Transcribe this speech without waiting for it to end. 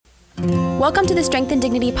Welcome to the Strength and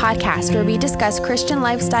Dignity podcast, where we discuss Christian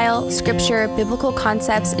lifestyle, scripture, biblical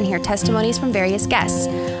concepts, and hear testimonies from various guests.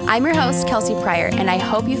 I'm your host, Kelsey Pryor, and I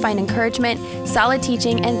hope you find encouragement, solid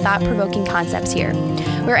teaching, and thought-provoking concepts here.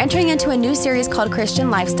 We're entering into a new series called Christian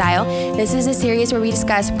Lifestyle. This is a series where we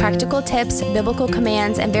discuss practical tips, biblical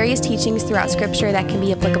commands, and various teachings throughout scripture that can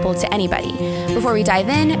be applicable to anybody. Before we dive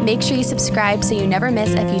in, make sure you subscribe so you never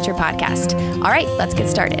miss a future podcast. All right, let's get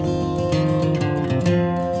started.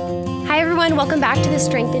 Hi, everyone. Welcome back to the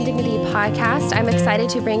Strength and Dignity podcast. I'm excited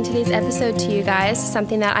to bring today's episode to you guys,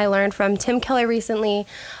 something that I learned from Tim Keller recently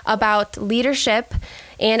about leadership.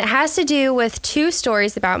 And it has to do with two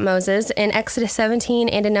stories about Moses in Exodus 17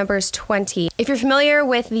 and in Numbers 20. If you're familiar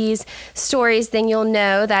with these stories, then you'll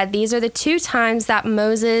know that these are the two times that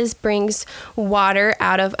Moses brings water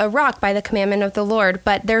out of a rock by the commandment of the Lord.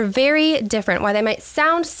 But they're very different. While they might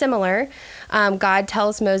sound similar, God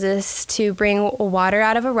tells Moses to bring water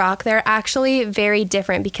out of a rock. They're actually very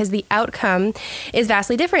different because the outcome is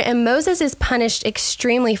vastly different. And Moses is punished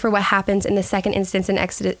extremely for what happens in the second instance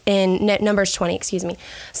in Numbers 20.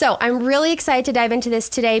 So I'm really excited to dive into this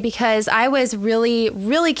today because I was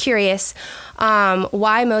really curious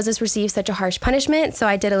why Moses received such a harsh punishment. So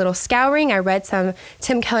I did a little scouring. I read some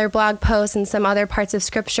Tim Keller blog posts and some other parts of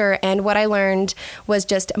scripture. And what I learned was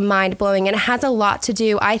just mind-blowing. And it has a lot to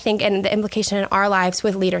do, I think, and the implication in our lives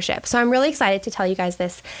with leadership. So I'm really excited to tell you guys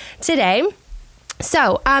this today.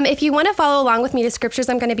 So if you want to follow along with me, the scriptures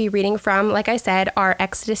I'm going to be reading from, like I said, are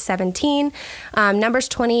Exodus 17, Numbers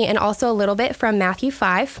 20, and also a little bit from Matthew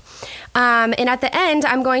 5. And at the end,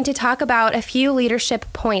 I'm going to talk about a few leadership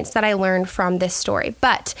points that I learned from this story.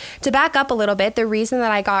 But to back up a little bit, the reason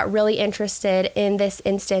that I got really interested in this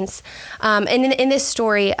instance, in this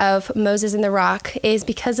story of Moses and the rock, is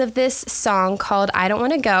because of this song called I Don't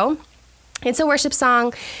Want to Go. It's a worship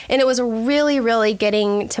song, and it was really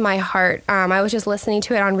getting to my heart. I was just listening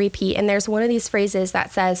to it on repeat, and there's one of these phrases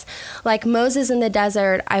that says, like Moses in the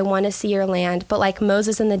desert, I want to see your land, but like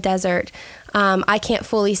Moses in the desert, I can't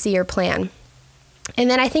fully see your plan. And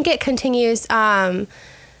then I think it continues,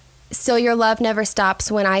 still your love never stops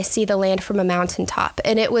when I see the land from a mountaintop.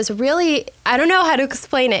 And it was really, I don't know how to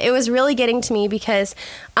explain it. It was really getting to me because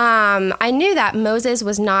I knew that Moses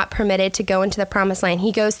was not permitted to go into the promised land.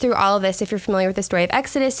 He goes through all of this. If you're familiar with the story of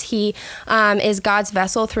Exodus, he is God's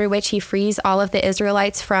vessel through which he frees all of the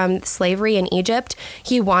Israelites from slavery in Egypt.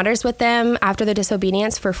 He wanders with them after their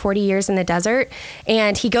disobedience for 40 years in the desert.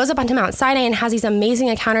 And he goes up onto Mount Sinai and has these amazing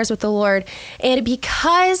encounters with the Lord. And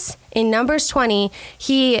because in Numbers 20,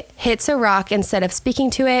 he hits a rock instead of speaking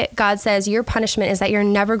to it, God says, your punishment is that you're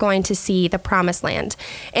never going to see the promised land.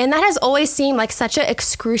 And that has always seemed like such an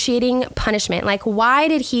excruciating punishment. Like, why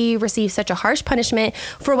did he receive such a harsh punishment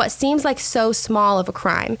for what seems like so small of a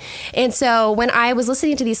crime? And so when I was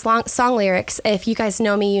listening to these song lyrics, if you guys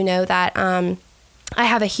know me, you know that I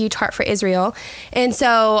have a huge heart for Israel. And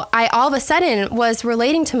so I all of a sudden was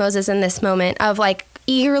relating to Moses in this moment of like,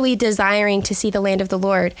 eagerly desiring to see the land of the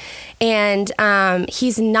Lord, and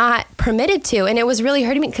he's not permitted to. And it was really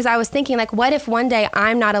hurting me because I was thinking, like, what if one day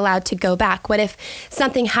I'm not allowed to go back? What if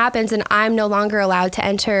something happens and I'm no longer allowed to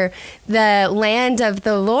enter the land of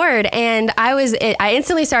the Lord? And I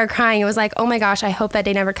instantly started crying. It was like, oh my gosh, I hope that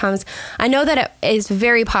day never comes. I know that it is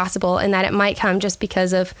very possible and that it might come just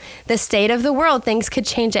because of the state of the world. Things could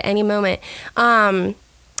change at any moment.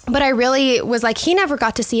 But I really was like, he never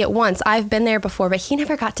got to see it once. I've been there before, but he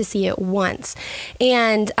never got to see it once.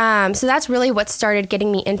 And so that's really what started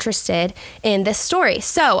getting me interested in this story.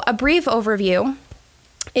 So a brief overview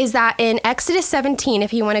is that in Exodus 17,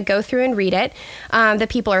 if you want to go through and read it, the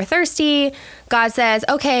people are thirsty. God says,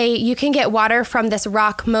 okay, you can get water from this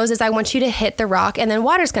rock. Moses, I want you to hit the rock, and then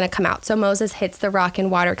water's going to come out. So Moses hits the rock and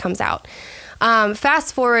water comes out.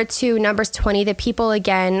 Fast forward to Numbers 20, the people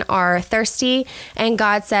again are thirsty, and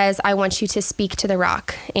God says, I want you to speak to the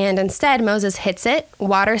rock. And instead, Moses hits it,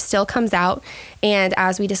 water still comes out, and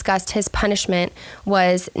as we discussed, his punishment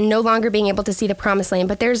was no longer being able to see the promised land.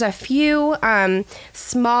 But there's a few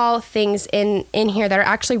small things in here that are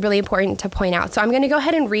actually really important to point out. So I'm going to go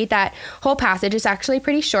ahead and read that whole passage. It's actually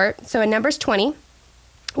pretty short. So in Numbers 20,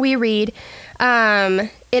 we read,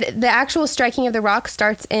 the actual striking of the rock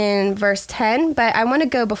starts in verse 10, but I want to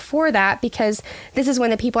go before that because this is when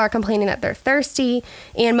the people are complaining that they're thirsty,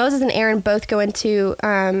 and Moses and Aaron both go into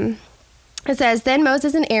It says, then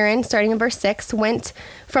Moses and Aaron, starting in verse 6, went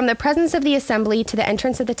from the presence of the assembly to the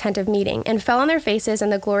entrance of the tent of meeting and fell on their faces,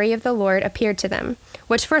 and the glory of the Lord appeared to them.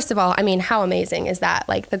 Which, first of all, I mean, how amazing is that?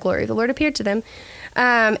 Like, the glory of the Lord appeared to them.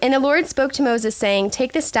 And the Lord spoke to Moses, saying,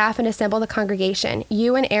 take the staff and assemble the congregation,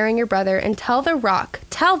 you and Aaron your brother, and tell the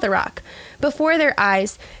rock, before their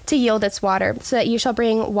eyes to yield its water, so that you shall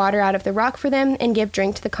bring water out of the rock for them and give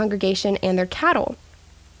drink to the congregation and their cattle.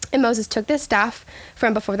 And Moses took the staff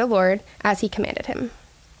from before the Lord as he commanded him.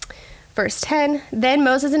 Verse 10, then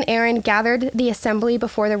Moses and Aaron gathered the assembly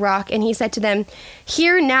before the rock, and he said to them,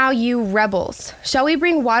 hear now, you rebels, shall we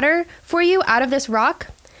bring water for you out of this rock?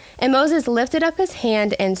 And Moses lifted up his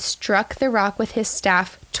hand and struck the rock with his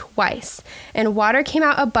staff twice, and water came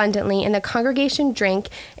out abundantly, and the congregation drank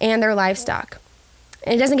and their livestock.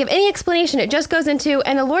 And it doesn't give any explanation. It just goes into,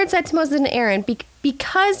 and the Lord said to Moses and Aaron,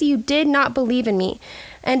 because you did not believe in me,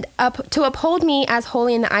 and to uphold me as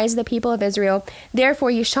holy in the eyes of the people of Israel,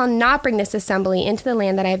 therefore you shall not bring this assembly into the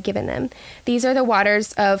land that I have given them. These are the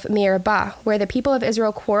waters of Meribah, where the people of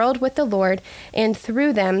Israel quarreled with the Lord, and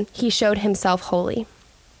through them he showed himself holy.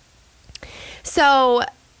 So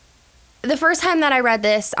the first time that I read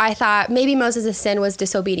this, I thought maybe Moses' sin was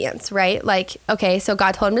disobedience, right? Like, okay, so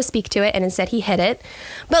God told him to speak to it, and instead he hid it.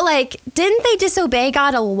 But like, didn't they disobey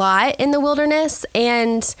God a lot in the wilderness?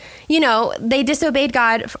 And, you know, they disobeyed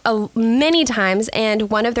God many times,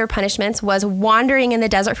 and one of their punishments was wandering in the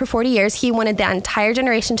desert for 40 years. He wanted that entire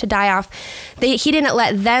generation to die off. He didn't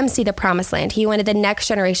let them see the promised land. He wanted the next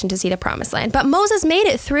generation to see the promised land. But Moses made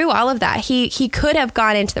it through all of that. He could have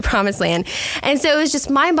gone into the promised land. And so it was just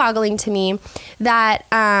mind-boggling to me that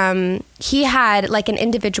he had like an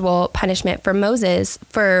individual punishment for Moses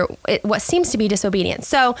for what seems to be disobedience.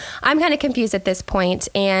 So I'm kind of confused at this point.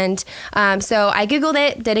 And so I Googled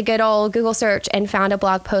it, did a good old Google search, and found a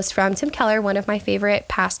blog post from Tim Keller, one of my favorite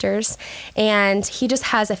pastors. And he just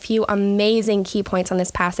has a few amazing key points on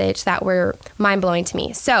this passage that were mind-blowing to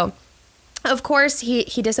me. So of course, he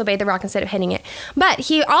disobeyed the rock instead of hitting it. But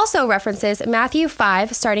he also references Matthew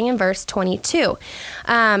 5, starting in verse 22.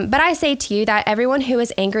 But I say to you that everyone who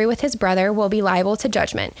is angry with his brother will be liable to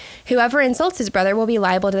judgment. Whoever insults his brother will be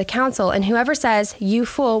liable to the council, and whoever says, you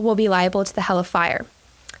fool, will be liable to the hell of fire.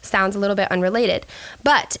 Sounds a little bit unrelated.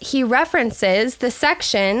 But he references the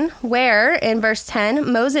section where, in verse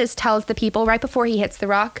 10, Moses tells the people right before he hits the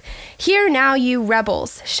rock, hear now, you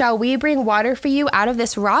rebels, shall we bring water for you out of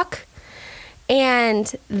this rock?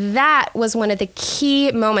 And that was one of the key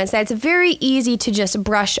moments that's very easy to just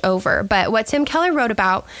brush over. But what Tim Keller wrote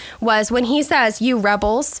about was when he says, you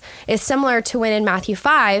rebels, is similar to when in Matthew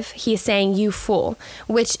 5, he's saying, you fool,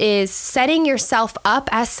 which is setting yourself up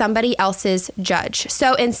as somebody else's judge.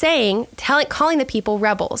 So in saying, calling the people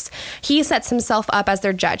rebels, he sets himself up as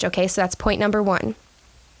their judge. Okay, so that's point number one.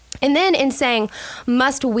 And then in saying,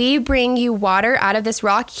 must we bring you water out of this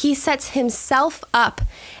rock? He sets himself up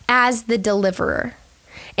as the deliverer.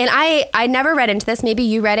 And I never read into this. Maybe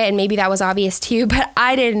you read it and maybe that was obvious to you, but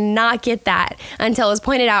I did not get that until it was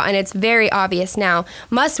pointed out, and it's very obvious now.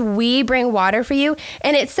 Must we bring water for you?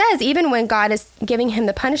 And it says, even when God is giving him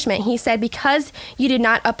the punishment, he said, because you did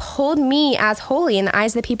not uphold me as holy in the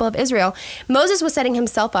eyes of the people of Israel. Moses was setting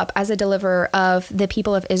himself up as a deliverer of the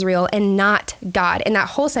people of Israel and not God. In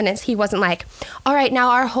that whole sentence, he wasn't like, all right, now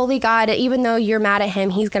our holy God, even though you're mad at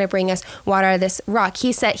him, he's going to bring us water out of this rock.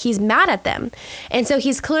 He said he's mad at them. And so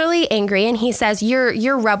he's clearly angry, and he says,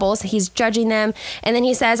 you're rebels. He's judging them. And then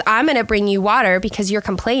he says, I'm going to bring you water because you're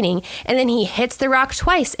complaining. And then he hits the rock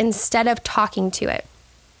twice instead of talking to it.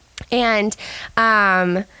 And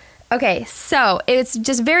okay, so it's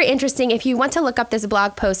just very interesting. If you want to look up this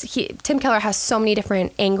blog post, Tim Keller has so many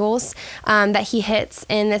different angles that he hits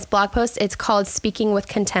in this blog post. It's called Speaking with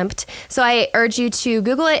Contempt. So I urge you to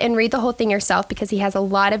Google it and read the whole thing yourself, because he has a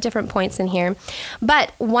lot of different points in here.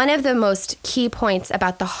 But one of the most key points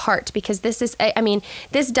about the heart, because this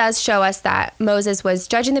does show us that Moses was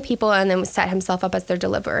judging the people and then set himself up as their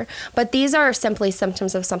deliverer. But these are simply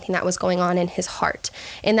symptoms of something that was going on in his heart.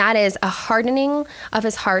 And that is a hardening of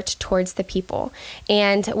his heart towards the people.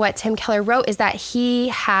 And what Tim Keller wrote is that he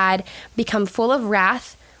had become full of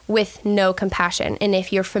wrath with no compassion. And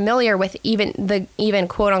if you're familiar with even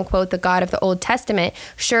quote unquote the God of the Old Testament,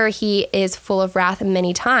 sure, he is full of wrath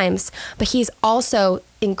many times, but he's also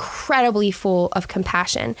incredibly full of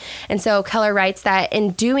compassion. And so Keller writes that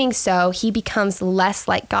in doing so, he becomes less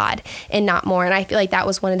like God and not more. And I feel like that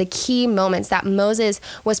was one of the key moments that Moses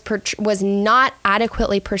was not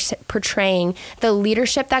adequately portraying the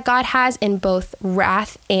leadership that God has in both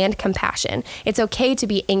wrath and compassion. It's okay to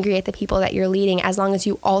be angry at the people that you're leading as long as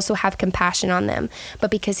you also have compassion on them.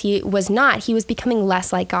 But because he was not, he was becoming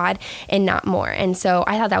less like God and not more. And so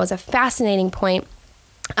I thought that was a fascinating point.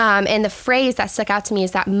 And the phrase that stuck out to me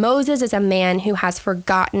is that Moses is a man who has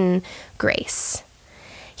forgotten grace.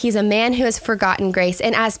 He's a man who has forgotten grace.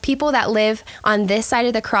 And as people that live on this side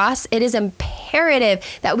of the cross, it is imperative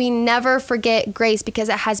that we never forget grace because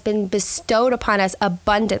it has been bestowed upon us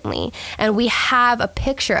abundantly. And we have a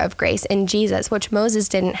picture of grace in Jesus, which Moses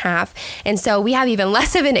didn't have. And so we have even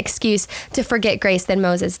less of an excuse to forget grace than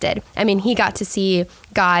Moses did. I mean, he got to see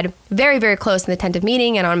God very, very close in the tent of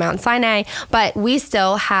meeting and on Mount Sinai, but we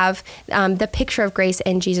still have the picture of grace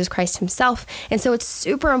in Jesus Christ himself. And so it's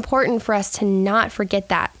super important for us to not forget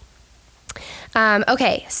that.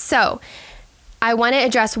 Okay, so I want to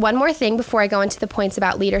address one more thing before I go into the points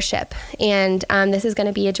about leadership. And this is going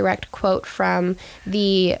to be a direct quote from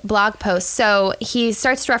the blog post. So he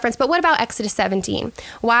starts to reference, but what about Exodus 17?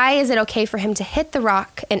 Why is it okay for him to hit the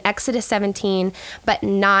rock in Exodus 17, but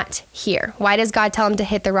not here? Why does God tell him to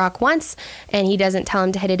hit the rock once and he doesn't tell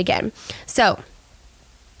him to hit it again? So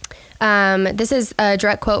this is a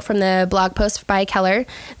direct quote from the blog post by Keller.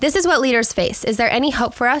 This is what leaders face. Is there any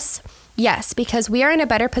hope for us? Yes, because we are in a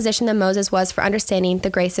better position than Moses was for understanding the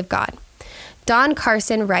grace of God. Don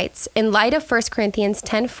Carson writes, in light of 1 Corinthians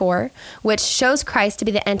 10:4, which shows Christ to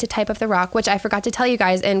be the antitype of the rock, which I forgot to tell you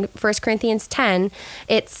guys, in 1 Corinthians 10,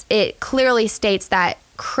 it clearly states that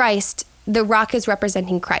Christ, the rock is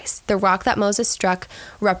representing Christ. The rock that Moses struck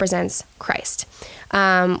represents Christ,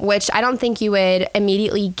 which I don't think you would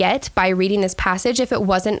immediately get by reading this passage if it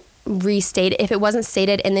wasn't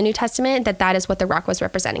stated in the New Testament that is what the rock was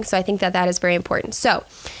representing. So I think that is very important. So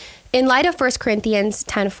in light of 1 Corinthians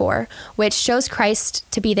 10:4, which shows Christ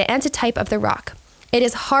to be the antitype of the rock, it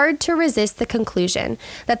is hard to resist the conclusion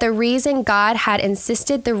that the reason God had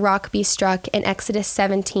insisted the rock be struck in Exodus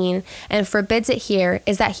 17 and forbids it here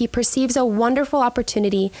is that he perceives a wonderful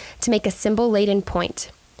opportunity to make a symbol-laden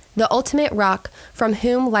point. The ultimate rock from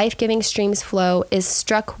whom life-giving streams flow is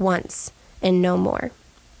struck once and no more.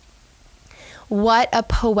 What a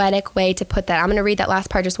poetic way to put that. I'm going to read that last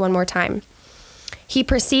part just one more time. He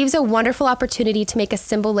perceives a wonderful opportunity to make a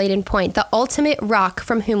symbol-laden point. The ultimate rock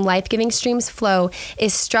from whom life-giving streams flow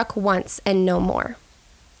is struck once and no more.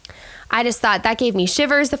 I just thought that gave me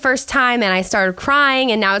shivers the first time and I started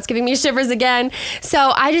crying and now it's giving me shivers again.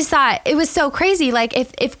 So I just thought it was so crazy. Like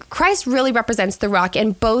if Christ really represents the rock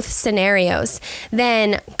in both scenarios,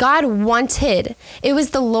 then God wanted, it was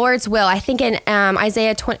the Lord's will. I think in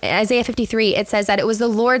Isaiah 53, it says that it was the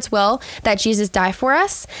Lord's will that Jesus died for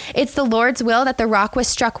us. It's the Lord's will that the rock was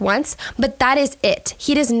struck once, but that is it.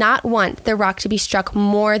 He does not want the rock to be struck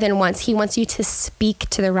more than once. He wants you to speak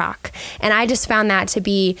to the rock. And I just found that to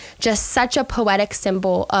be just such a poetic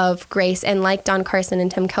symbol of grace. And like Don Carson and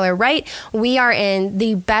Tim Keller write, we are in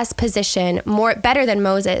the best position, better than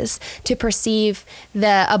Moses, to perceive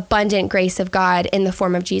the abundant grace of God in the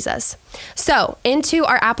form of Jesus. So into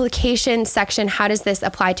our application section, how does this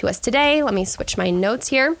apply to us today? Let me switch my notes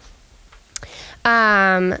here.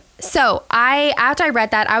 So after I read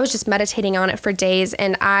that, I was just meditating on it for days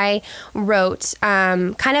and I wrote,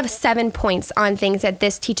 kind of 7 points on things that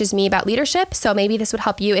this teaches me about leadership. So maybe this would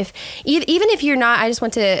help you even if you're not, I just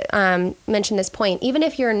want to, mention this point, even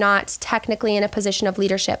if you're not technically in a position of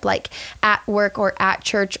leadership, like at work or at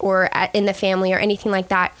church or in the family or anything like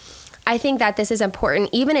that. I think that this is important,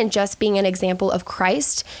 even in just being an example of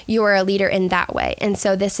Christ, you are a leader in that way. And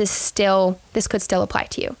so this could still apply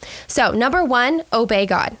to you. So 1, obey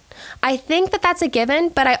God. I think that that's a given,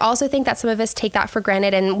 but I also think that some of us take that for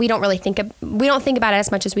granted and we don't think about it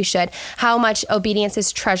as much as we should, how much obedience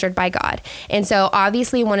is treasured by God. And so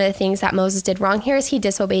obviously one of the things that Moses did wrong here is he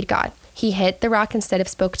disobeyed God. He hit the rock instead of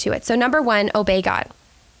spoke to it. So 1, obey God.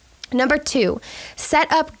 2, set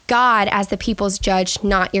up God as the people's judge,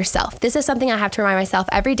 not yourself. This is something I have to remind myself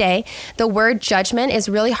every day. The word judgment is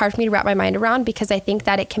really hard for me to wrap my mind around because I think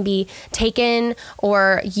that it can be taken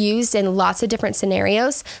or used in lots of different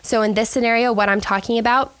scenarios. So in this scenario, what I'm talking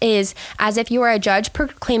about is as if you are a judge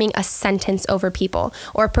proclaiming a sentence over people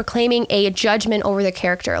or proclaiming a judgment over the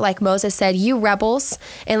character. Like Moses said, you rebels.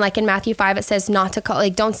 And like in Matthew 5, it says not to call,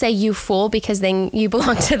 don't say you fool because then you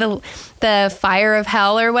belong to the fire of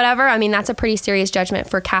hell or whatever. whatever, I mean, that's a pretty serious judgment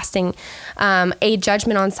for casting a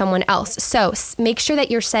judgment on someone else. So make sure that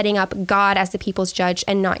you're setting up God as the people's judge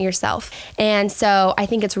and not yourself. And so I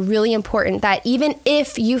think it's really important that even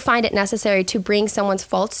if you find it necessary to bring someone's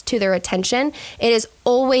faults to their attention, it is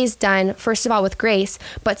always done, first of all, with grace,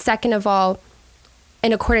 but second of all,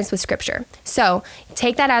 in accordance with Scripture. So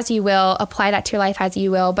take that as you will, apply that to your life as you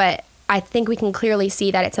will, but I think we can clearly see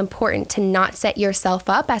that it's important to not set yourself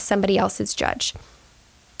up as somebody else's judge.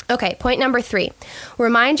 Okay, point number 3.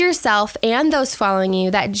 Remind yourself and those following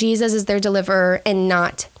you that Jesus is their deliverer and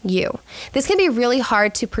not you. This can be really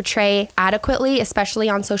hard to portray adequately, especially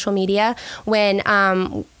on social media, when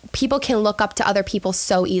people can look up to other people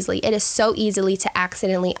so easily. It is so easily to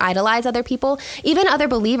accidentally idolize other people, even other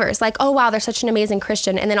believers. Like, oh, wow, they're such an amazing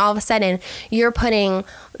Christian. And then all of a sudden, you're putting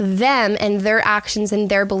them and their actions and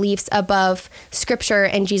their beliefs above Scripture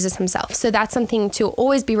and Jesus himself. So that's something to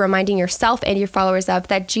always be reminding yourself and your followers of,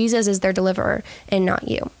 that Jesus is their deliverer and not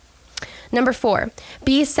you. Number 4,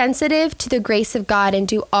 be sensitive to the grace of God and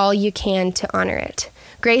do all you can to honor it.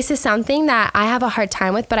 Grace is something that I have a hard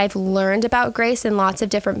time with, but I've learned about grace in lots of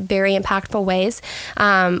different, very impactful ways,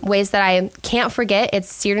 ways that I can't forget.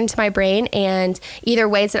 It's seared into my brain, and either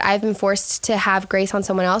ways that I've been forced to have grace on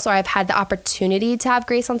someone else, or I've had the opportunity to have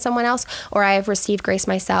grace on someone else, or I have received grace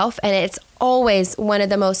myself, and it's always one of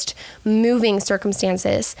the most moving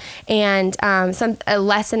circumstances, and a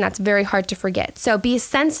lesson that's very hard to forget. So be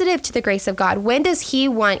sensitive to the grace of God. When does he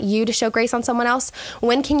want you to show grace on someone else?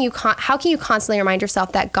 How can you constantly remind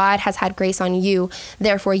yourself that God has had grace on you,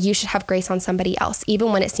 therefore you should have grace on somebody else,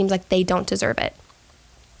 even when it seems like they don't deserve it?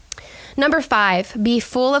 Number 5, be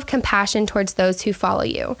full of compassion towards those who follow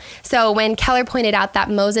you. So when Keller pointed out that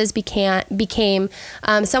Moses became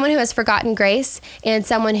someone who has forgotten grace and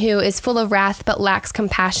someone who is full of wrath but lacks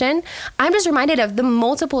compassion, I'm just reminded of the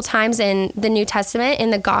multiple times in the New Testament,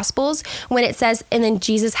 in the Gospels, when it says, and then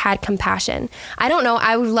Jesus had compassion. I don't know,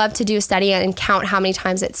 I would love to do a study and count how many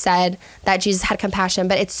times it said that Jesus had compassion,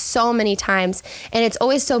 but it's so many times, and it's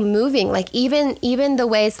always so moving. Like even the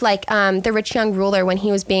ways, like the rich young ruler, when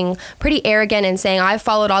he was being pretty arrogant and saying, I've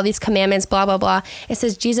followed all these commandments, blah, blah, blah. It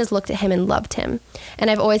says Jesus looked at him and loved him. And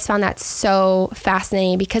I've always found that so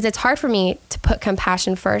fascinating, because it's hard for me to put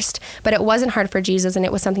compassion first, but it wasn't hard for Jesus, and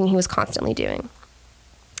it was something he was constantly doing.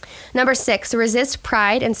 Number 6, resist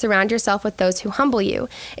pride and surround yourself with those who humble you.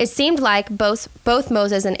 It seemed like both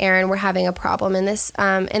Moses and Aaron were having a problem in this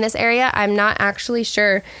area. I'm not actually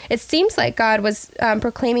sure. It seems like God was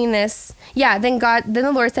proclaiming this. Yeah, then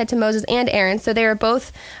the Lord said to Moses and Aaron, so they were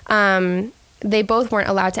both they both weren't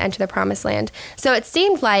allowed to enter the promised land. So it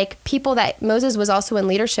seemed like people that Moses was also in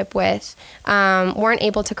leadership with weren't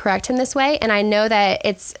able to correct him this way. And I know that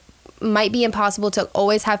it's might be impossible to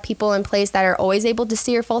always have people in place that are always able to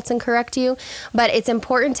see your faults and correct you, but it's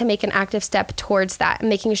important to make an active step towards that,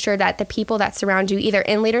 making sure that the people that surround you, either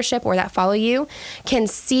in leadership or that follow you, can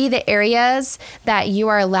see the areas that you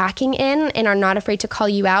are lacking in and are not afraid to call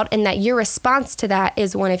you out, and that your response to that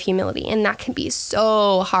is one of humility. And that can be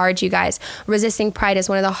so hard, you guys. Resisting pride is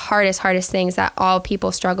one of the hardest things that all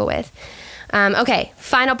people struggle with. Okay,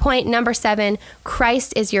 final point, number 7,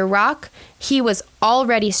 Christ is your rock. He was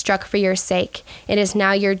already struck for your sake. It is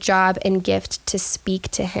now your job and gift to speak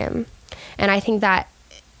to him. And I think that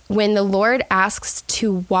when the Lord asks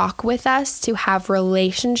to walk with us, to have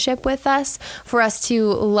relationship with us, for us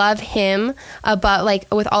to love him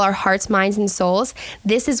with all our hearts, minds, and souls,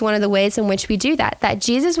 this is one of the ways in which we do that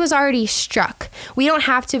Jesus was already struck. We don't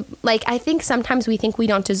have to, I think sometimes we think we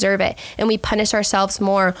don't deserve it and we punish ourselves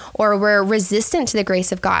more, or we're resistant to the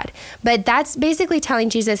grace of God. But that's basically telling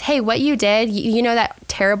Jesus, hey, what you did, you know, that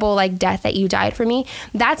terrible death that you died for me,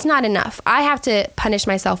 that's not enough. I have to punish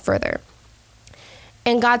myself further.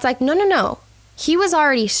 And God's like, no. He was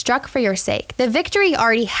already struck for your sake. The victory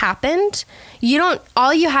already happened.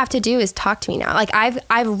 All you have to do is talk to me now.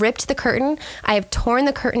 I've ripped the curtain. I have torn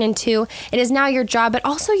the curtain in two. It is now your job, but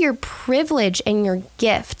also your privilege and your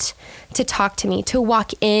gift to talk to me, to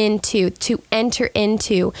walk into, to enter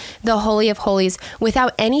into the Holy of Holies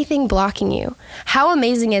without anything blocking you. How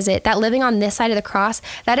amazing is it that living on this side of the cross,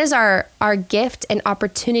 that is our gift and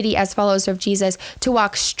opportunity as followers of Jesus, to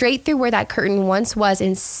walk straight through where that curtain once was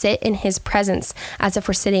and sit in his presence as if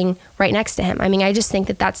we're sitting right next to him. I mean, I just think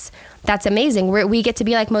that that's amazing. We get to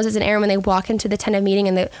be like Moses and Aaron when they walk into the tent of meeting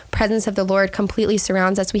and the presence of the Lord completely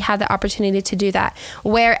surrounds us. We have the opportunity to do that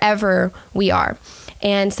wherever we are.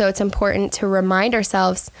 And so it's important to remind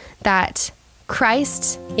ourselves that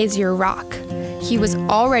Christ is your rock. He was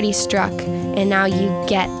already struck, and now you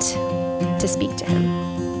get to speak to him.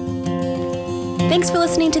 Thanks for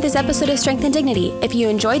listening to this episode of Strength and Dignity. If you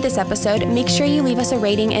enjoyed this episode, make sure you leave us a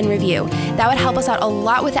rating and review. That would help us out a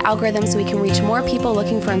lot with the algorithm so we can reach more people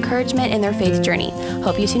looking for encouragement in their faith journey.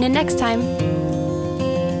 Hope you tune in next time.